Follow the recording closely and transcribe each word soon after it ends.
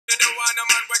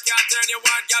can't turn you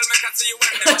on, girl, make I see you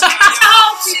when them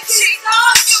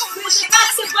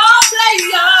basketball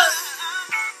player.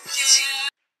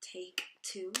 Take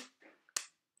two.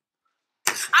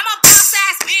 I'm a boss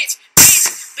ass bitch.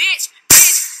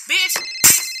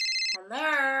 Hello.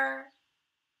 I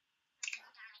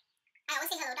always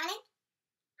say hello, darling.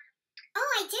 Oh,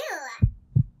 I do.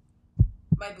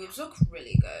 My boobs look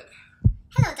really good.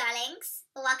 Hello, darlings.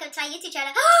 Welcome to our YouTube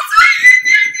channel.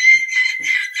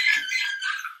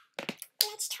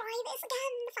 Let's try this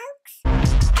again, folks.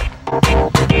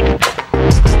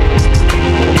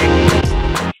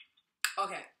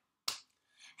 Okay.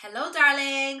 Hello,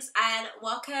 darlings, and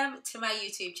welcome to my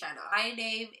YouTube channel. My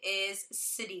name is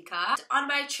Sadicka. On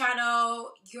my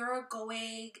channel, you're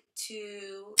going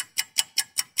to...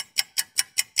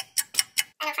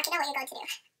 I don't fucking know what you're going to do.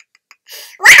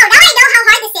 Wow, now I know how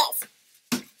hard this is.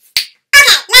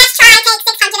 Okay, let's try take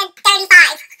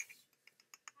 635.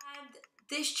 And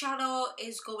this channel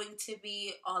is going to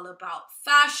be all about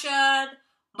fashion,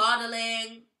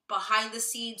 modeling, behind the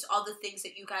scenes, all the things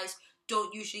that you guys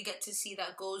don't usually get to see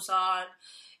that goes on.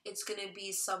 It's going to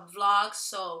be some vlogs,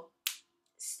 so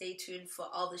stay tuned for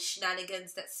all the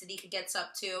shenanigans that Sadicka gets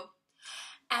up to.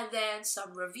 And then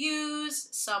some reviews,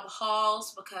 some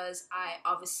hauls, because I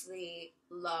obviously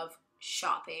love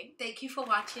shopping. Thank you for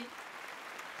watching.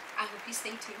 I hope you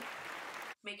stay tuned.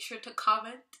 Make sure to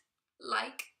comment,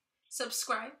 like,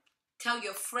 subscribe. Tell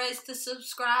your friends to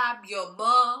subscribe, your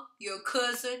mom, your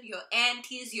cousin, your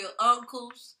aunties, your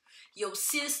uncles, your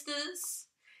sisters,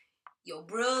 your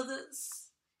brothers,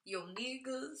 your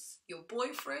niggas, your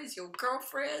boyfriends, your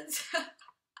girlfriends,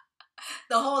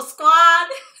 the whole squad.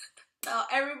 Tell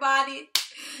everybody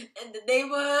in the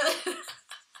neighborhood.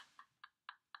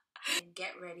 And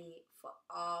get ready for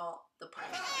all the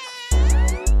parties.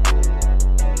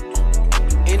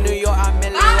 In New York, I'm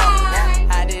in